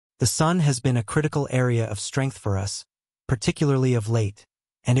The sun has been a critical area of strength for us, particularly of late,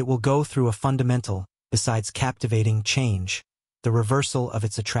 and it will go through a fundamental, besides captivating, change, the reversal of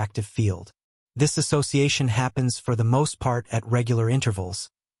its attractive field. This association happens for the most part at regular intervals,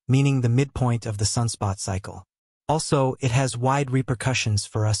 meaning the midpoint of the sunspot cycle. Also, it has wide repercussions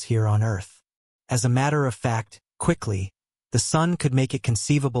for us here on Earth. As a matter of fact, quickly, the sun could make it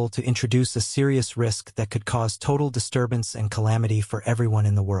conceivable to introduce a serious risk that could cause total disturbance and calamity for everyone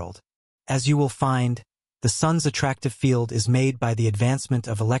in the world. As you will find, the sun's attractive field is made by the advancement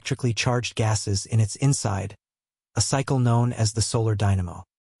of electrically charged gases in its inside, a cycle known as the solar dynamo.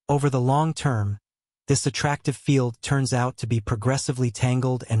 Over the long term, this attractive field turns out to be progressively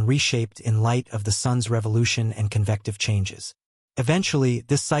tangled and reshaped in light of the sun's revolution and convective changes. Eventually,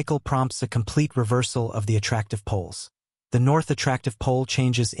 this cycle prompts a complete reversal of the attractive poles. The north attractive pole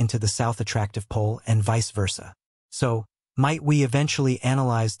changes into the south attractive pole and vice versa. So, might we eventually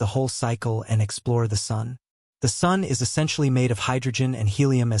analyze the whole cycle and explore the sun? The sun is essentially made of hydrogen and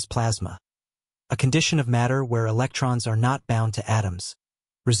helium as plasma, a condition of matter where electrons are not bound to atoms,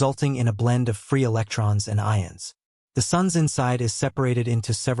 resulting in a blend of free electrons and ions. The sun's inside is separated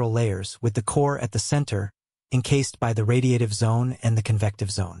into several layers, with the core at the center, encased by the radiative zone and the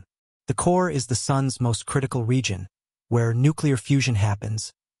convective zone. The core is the sun's most critical region, where nuclear fusion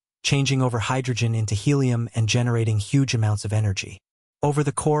happens, changing over hydrogen into helium and generating huge amounts of energy. Over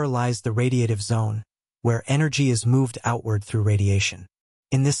the core lies the radiative zone, where energy is moved outward through radiation.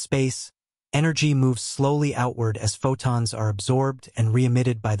 In this space, energy moves slowly outward as photons are absorbed and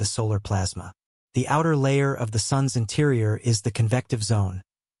re-emitted by the solar plasma. The outer layer of the sun's interior is the convective zone,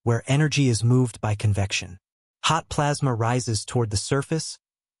 where energy is moved by convection. Hot plasma rises toward the surface,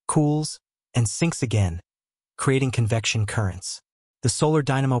 cools, and sinks again, creating convection currents. The solar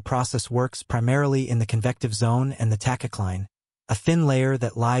dynamo process works primarily in the convective zone and the tachocline, a thin layer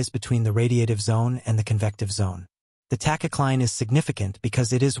that lies between the radiative zone and the convective zone. The tachocline is significant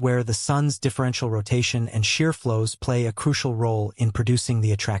because it is where the sun's differential rotation and shear flows play a crucial role in producing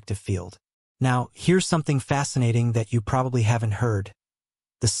the attractive field. Now, here's something fascinating that you probably haven't heard.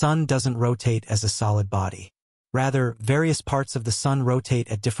 The sun doesn't rotate as a solid body. Rather, various parts of the sun rotate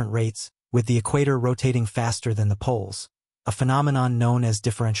at different rates, with the equator rotating faster than the poles, a phenomenon known as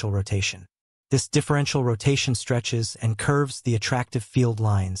differential rotation. This differential rotation stretches and curves the attractive field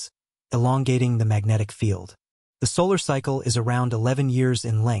lines, elongating the magnetic field. The solar cycle is around 11 years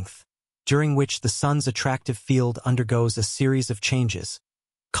in length, during which the sun's attractive field undergoes a series of changes,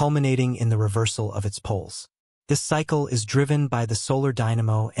 culminating in the reversal of its poles. This cycle is driven by the solar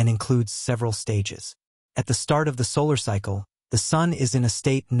dynamo and includes several stages. At the start of the solar cycle, the sun is in a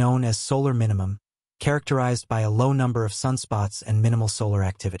state known as solar minimum, characterized by a low number of sunspots and minimal solar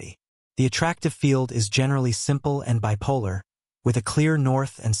activity. The attractive field is generally simple and bipolar, with a clear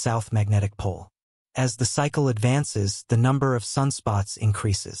north and south magnetic pole. As the cycle advances, the number of sunspots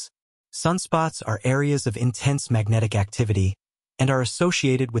increases. Sunspots are areas of intense magnetic activity and are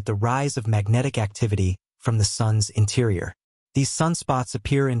associated with the rise of magnetic activity from the sun's interior. These sunspots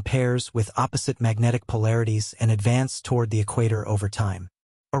appear in pairs with opposite magnetic polarities and advance toward the equator over time.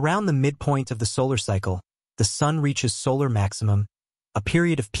 Around the midpoint of the solar cycle, the sun reaches solar maximum, a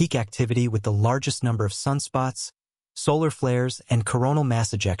period of peak activity with the largest number of sunspots, solar flares, and coronal mass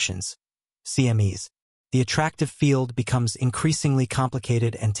ejections, CMEs. The attractive field becomes increasingly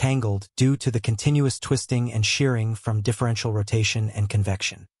complicated and tangled due to the continuous twisting and shearing from differential rotation and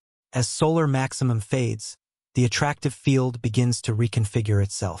convection. As solar maximum fades, the attractive field begins to reconfigure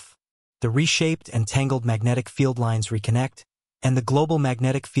itself. The reshaped and tangled magnetic field lines reconnect, and the global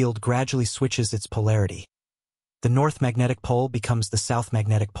magnetic field gradually switches its polarity. The north magnetic pole becomes the south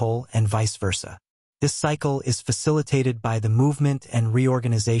magnetic pole and vice versa. This cycle is facilitated by the movement and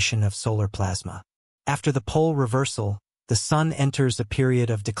reorganization of solar plasma. After the pole reversal, the sun enters a period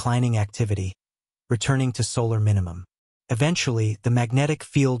of declining activity, returning to solar minimum. Eventually, the magnetic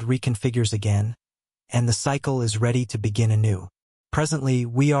field reconfigures again, and the cycle is ready to begin anew. Presently,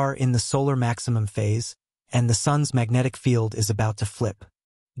 we are in the solar maximum phase, and the sun's magnetic field is about to flip.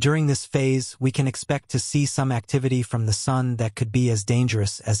 During this phase, we can expect to see some activity from the sun that could be as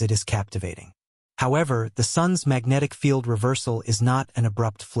dangerous as it is captivating. However, the sun's magnetic field reversal is not an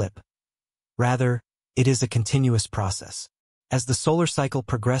abrupt flip. Rather, it is a continuous process. As the solar cycle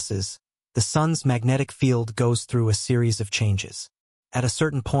progresses, the sun's magnetic field goes through a series of changes. At a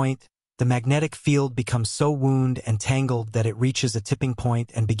certain point, the magnetic field becomes so wound and tangled that it reaches a tipping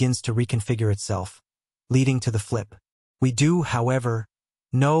point and begins to reconfigure itself, leading to the flip. We do, however,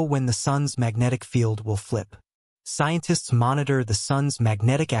 know when the sun's magnetic field will flip. Scientists monitor the sun's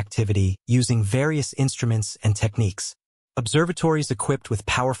magnetic activity using various instruments and techniques. Observatories equipped with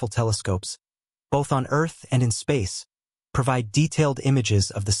powerful telescopes, both on Earth and in space, provide detailed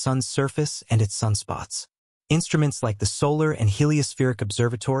images of the sun's surface and its sunspots. Instruments like the Solar and Heliospheric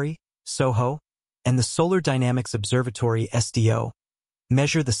Observatory, SOHO, and the Solar Dynamics Observatory, SDO,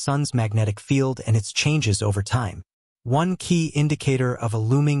 measure the sun's magnetic field and its changes over time. One key indicator of a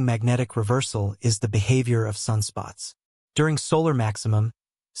looming magnetic reversal is the behavior of sunspots. During solar maximum,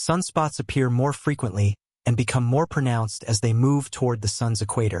 sunspots appear more frequently and become more pronounced as they move toward the sun's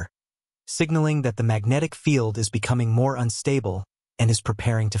equator, signaling that the magnetic field is becoming more unstable and is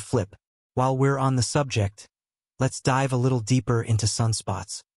preparing to flip. While we're on the subject, let's dive a little deeper into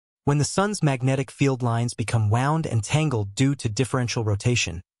sunspots. When the sun's magnetic field lines become wound and tangled due to differential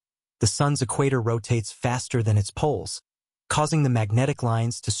rotation, the sun's equator rotates faster than its poles, causing the magnetic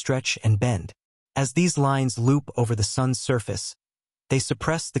lines to stretch and bend. As these lines loop over the sun's surface, they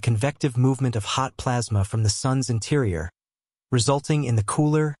suppress the convective movement of hot plasma from the sun's interior, resulting in the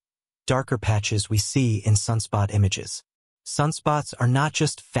cooler, darker patches we see in sunspot images. Sunspots are not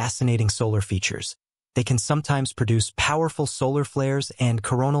just fascinating solar features. They can sometimes produce powerful solar flares and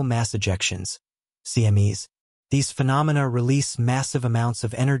coronal mass ejections, CMEs. These phenomena release massive amounts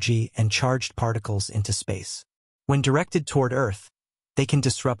of energy and charged particles into space. When directed toward Earth, they can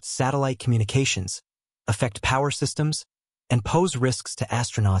disrupt satellite communications, affect power systems, and pose risks to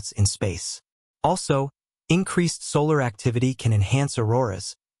astronauts in space. Also, increased solar activity can enhance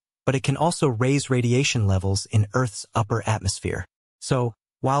auroras, but it can also raise radiation levels in Earth's upper atmosphere. So,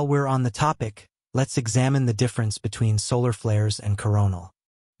 while we're on the topic, let's examine the difference between solar flares and coronal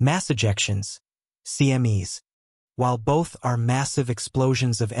mass ejections, CMEs. While both are massive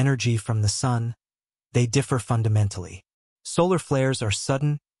explosions of energy from the sun, they differ fundamentally. Solar flares are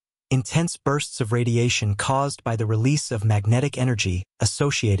sudden, intense bursts of radiation caused by the release of magnetic energy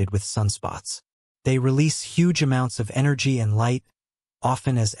associated with sunspots. They release huge amounts of energy and light,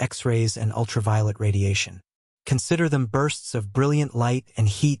 often as X-rays and ultraviolet radiation. Consider them bursts of brilliant light and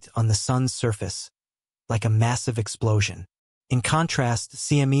heat on the sun's surface, like a massive explosion. In contrast,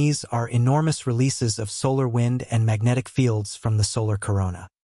 CMEs are enormous releases of solar wind and magnetic fields from the solar corona.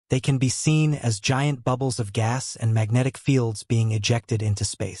 They can be seen as giant bubbles of gas and magnetic fields being ejected into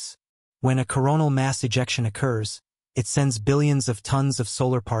space. When a coronal mass ejection occurs, it sends billions of tons of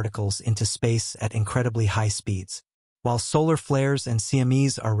solar particles into space at incredibly high speeds. While solar flares and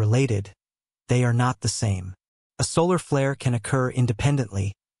CMEs are related, they are not the same. A solar flare can occur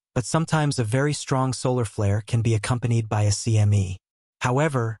independently, but sometimes a very strong solar flare can be accompanied by a CME.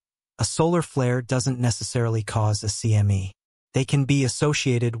 However, a solar flare doesn't necessarily cause a CME. They can be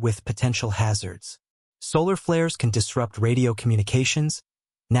associated with potential hazards. Solar flares can disrupt radio communications,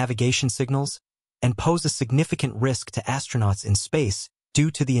 navigation signals, and pose a significant risk to astronauts in space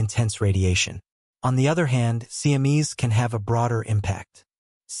due to the intense radiation. On the other hand, CMEs can have a broader impact.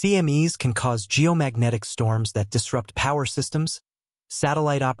 CMEs can cause geomagnetic storms that disrupt power systems,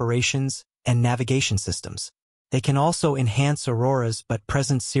 satellite operations, and navigation systems. They can also enhance auroras but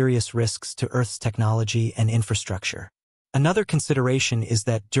present serious risks to Earth's technology and infrastructure. Another consideration is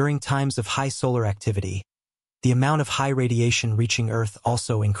that during times of high solar activity, the amount of high radiation reaching Earth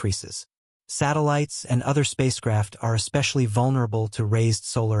also increases. Satellites and other spacecraft are especially vulnerable to raised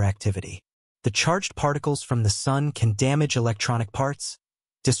solar activity. The charged particles from the sun can damage electronic parts,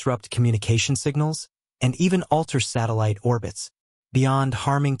 disrupt communication signals, and even alter satellite orbits. Beyond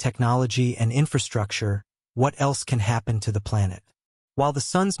harming technology and infrastructure, what else can happen to the planet? While the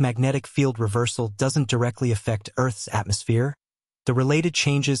sun's magnetic field reversal doesn't directly affect Earth's atmosphere, the related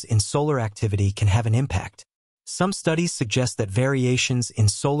changes in solar activity can have an impact. Some studies suggest that variations in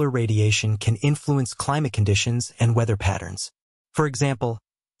solar radiation can influence climate conditions and weather patterns. For example,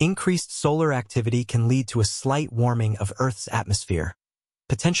 increased solar activity can lead to a slight warming of Earth's atmosphere,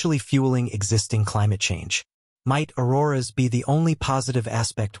 potentially fueling existing climate change. Might auroras be the only positive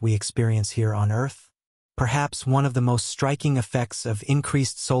aspect we experience here on Earth? Perhaps one of the most striking effects of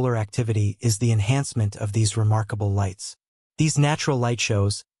increased solar activity is the enhancement of these remarkable lights. These natural light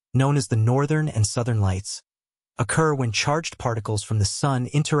shows, known as the northern and southern lights, occur when charged particles from the sun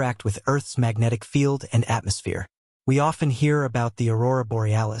interact with Earth's magnetic field and atmosphere. We often hear about the aurora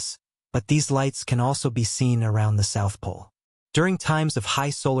borealis, but these lights can also be seen around the South Pole. During times of high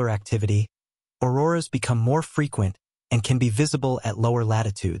solar activity, auroras become more frequent and can be visible at lower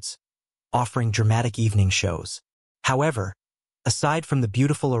latitudes, offering dramatic evening shows. However, aside from the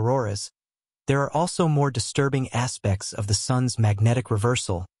beautiful auroras, there are also more disturbing aspects of the sun's magnetic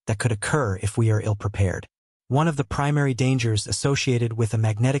reversal that could occur if we are ill-prepared. One of the primary dangers associated with a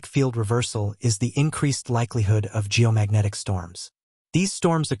magnetic field reversal is the increased likelihood of geomagnetic storms. These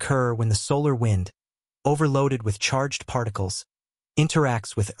storms occur when the solar wind, overloaded with charged particles,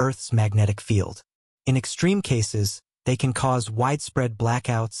 interacts with Earth's magnetic field. In extreme cases, they can cause widespread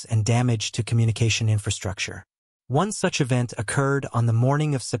blackouts and damage to communication infrastructure. One such event occurred on the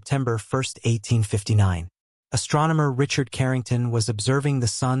morning of September 1, 1859. Astronomer Richard Carrington was observing the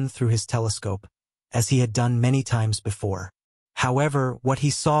sun through his telescope, as he had done many times before. However, what he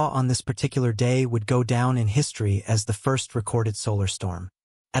saw on this particular day would go down in history as the first recorded solar storm.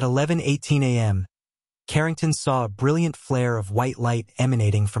 At 11:18 a.m., Carrington saw a brilliant flare of white light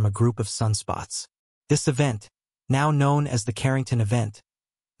emanating from a group of sunspots. This event, now known as the Carrington event,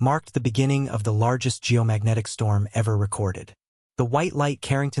 marked the beginning of the largest geomagnetic storm ever recorded. The white light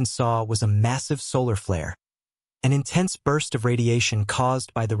Carrington saw was a massive solar flare, an intense burst of radiation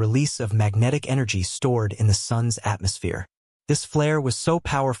caused by the release of magnetic energy stored in the sun's atmosphere. This flare was so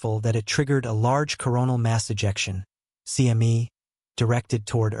powerful that it triggered a large coronal mass ejection, CME, directed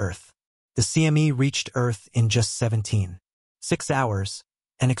toward Earth. The CME reached Earth in just 17.6 hours,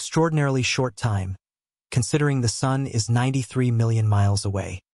 an extraordinarily short time, considering the sun is 93 million miles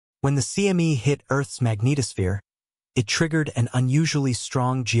away. When the CME hit Earth's magnetosphere, it triggered an unusually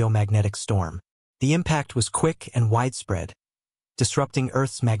strong geomagnetic storm. The impact was quick and widespread, disrupting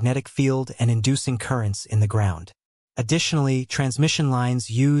Earth's magnetic field and inducing currents in the ground. Additionally, transmission lines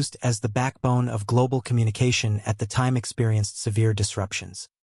used as the backbone of global communication at the time experienced severe disruptions.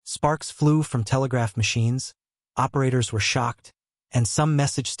 Sparks flew from telegraph machines, operators were shocked, and some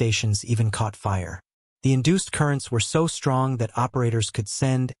message stations even caught fire. The induced currents were so strong that operators could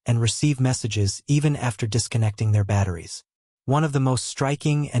send and receive messages even after disconnecting their batteries. One of the most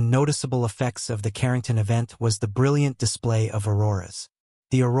striking and noticeable effects of the Carrington event was the brilliant display of auroras.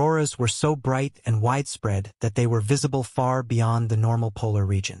 The auroras were so bright and widespread that they were visible far beyond the normal polar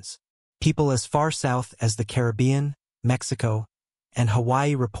regions. People as far south as the Caribbean, Mexico, and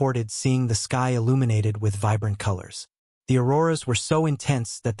Hawaii reported seeing the sky illuminated with vibrant colors. The auroras were so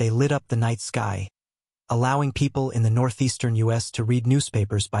intense that they lit up the night sky, allowing people in the northeastern U.S. to read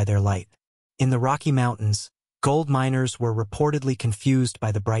newspapers by their light. In the Rocky Mountains, gold miners were reportedly confused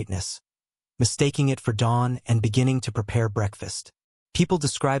by the brightness, mistaking it for dawn and beginning to prepare breakfast. People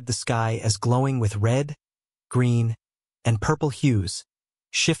described the sky as glowing with red, green, and purple hues,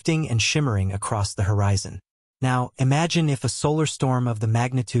 shifting and shimmering across the horizon. Now, imagine if a solar storm of the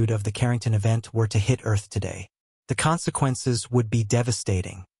magnitude of the Carrington event were to hit Earth today. The consequences would be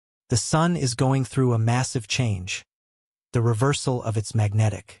devastating. The sun is going through a massive change, the reversal of its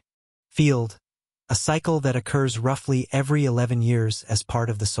magnetic field, a cycle that occurs roughly every 11 years as part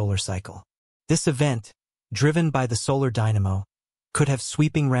of the solar cycle. This event, driven by the solar dynamo, could have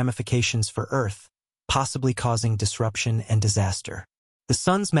sweeping ramifications for Earth, possibly causing disruption and disaster. The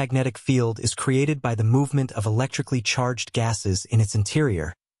sun's magnetic field is created by the movement of electrically charged gases in its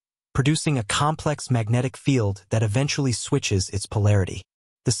interior, producing a complex magnetic field that eventually switches its polarity.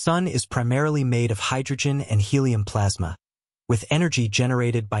 The sun is primarily made of hydrogen and helium plasma, with energy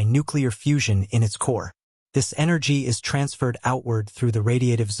generated by nuclear fusion in its core. This energy is transferred outward through the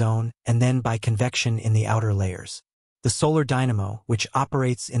radiative zone and then by convection in the outer layers. The solar dynamo, which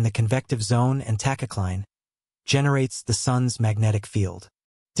operates in the convective zone and tachocline, generates the sun's magnetic field.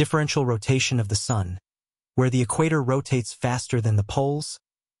 Differential rotation of the sun, where the equator rotates faster than the poles,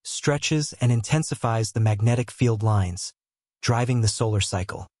 stretches and intensifies the magnetic field lines, driving the solar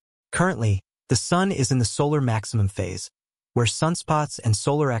cycle. Currently, the sun is in the solar maximum phase, where sunspots and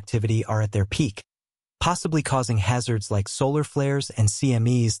solar activity are at their peak, possibly causing hazards like solar flares and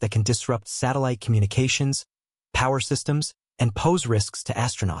CMEs that can disrupt satellite communications, power systems, and pose risks to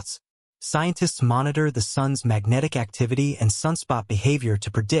astronauts. Scientists monitor the sun's magnetic activity and sunspot behavior to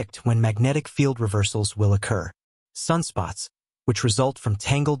predict when magnetic field reversals will occur. Sunspots, which result from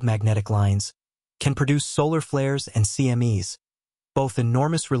tangled magnetic lines, can produce solar flares and CMEs, both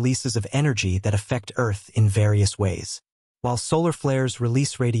enormous releases of energy that affect Earth in various ways. While solar flares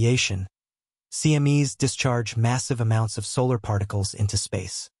release radiation, CMEs discharge massive amounts of solar particles into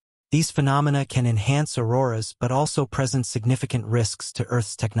space. These phenomena can enhance auroras but also present significant risks to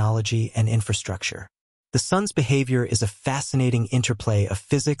Earth's technology and infrastructure. The sun's behavior is a fascinating interplay of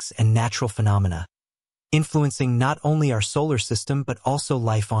physics and natural phenomena, influencing not only our solar system but also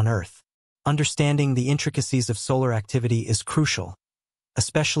life on Earth. Understanding the intricacies of solar activity is crucial,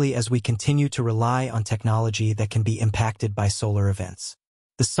 especially as we continue to rely on technology that can be impacted by solar events.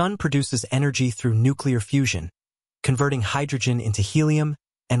 The sun produces energy through nuclear fusion, converting hydrogen into helium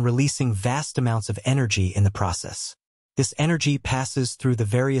and releasing vast amounts of energy in the process. This energy passes through the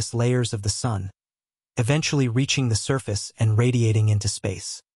various layers of the sun, eventually reaching the surface and radiating into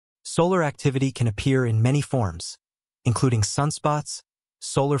space. Solar activity can appear in many forms, including sunspots,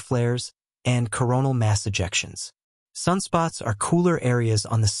 solar flares, and coronal mass ejections. Sunspots are cooler areas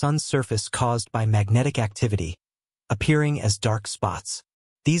on the sun's surface caused by magnetic activity, appearing as dark spots.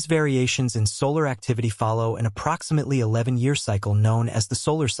 These variations in solar activity follow an approximately 11-year cycle known as the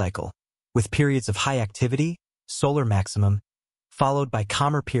solar cycle, with periods of high activity, solar maximum, followed by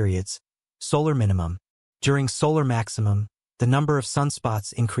calmer periods, solar minimum. During solar maximum, the number of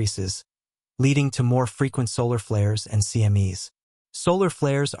sunspots increases, leading to more frequent solar flares and CMEs. Solar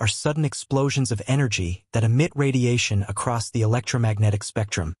flares are sudden explosions of energy that emit radiation across the electromagnetic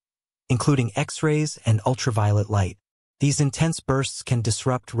spectrum, including X-rays and ultraviolet light. These intense bursts can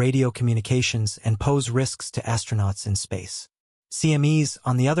disrupt radio communications and pose risks to astronauts in space. CMEs,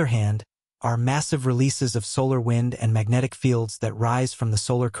 on the other hand, are massive releases of solar wind and magnetic fields that rise from the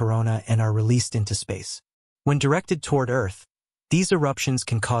solar corona and are released into space. When directed toward Earth, these eruptions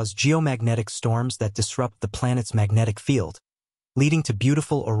can cause geomagnetic storms that disrupt the planet's magnetic field, leading to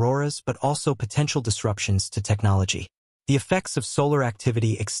beautiful auroras but also potential disruptions to technology. The effects of solar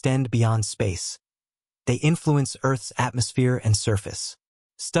activity extend beyond space. They influence Earth's atmosphere and surface.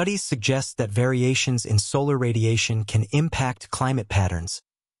 Studies suggest that variations in solar radiation can impact climate patterns,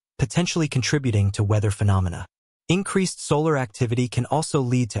 potentially contributing to weather phenomena. Increased solar activity can also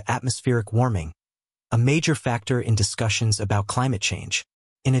lead to atmospheric warming, a major factor in discussions about climate change.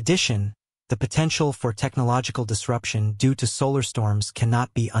 In addition, the potential for technological disruption due to solar storms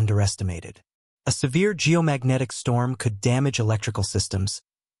cannot be underestimated. A severe geomagnetic storm could damage electrical systems,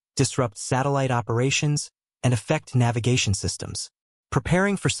 disrupt satellite operations, and affect navigation systems.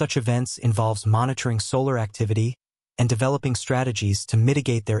 Preparing for such events involves monitoring solar activity and developing strategies to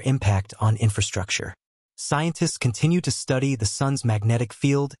mitigate their impact on infrastructure. Scientists continue to study the sun's magnetic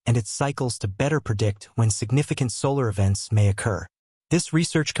field and its cycles to better predict when significant solar events may occur. This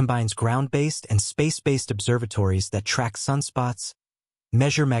research combines ground-based and space-based observatories that track sunspots,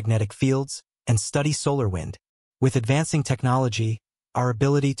 measure magnetic fields, and study solar wind. With advancing technology, our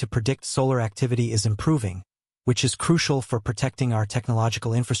ability to predict solar activity is improving, which is crucial for protecting our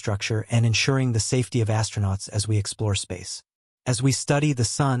technological infrastructure and ensuring the safety of astronauts as we explore space. As we study the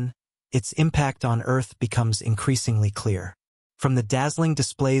sun, its impact on Earth becomes increasingly clear. From the dazzling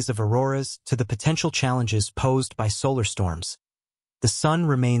displays of auroras to the potential challenges posed by solar storms, the sun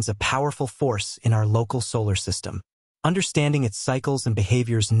remains a powerful force in our local solar system. Understanding its cycles and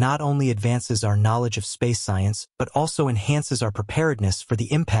behaviors not only advances our knowledge of space science, but also enhances our preparedness for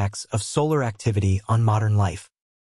the impacts of solar activity on modern life.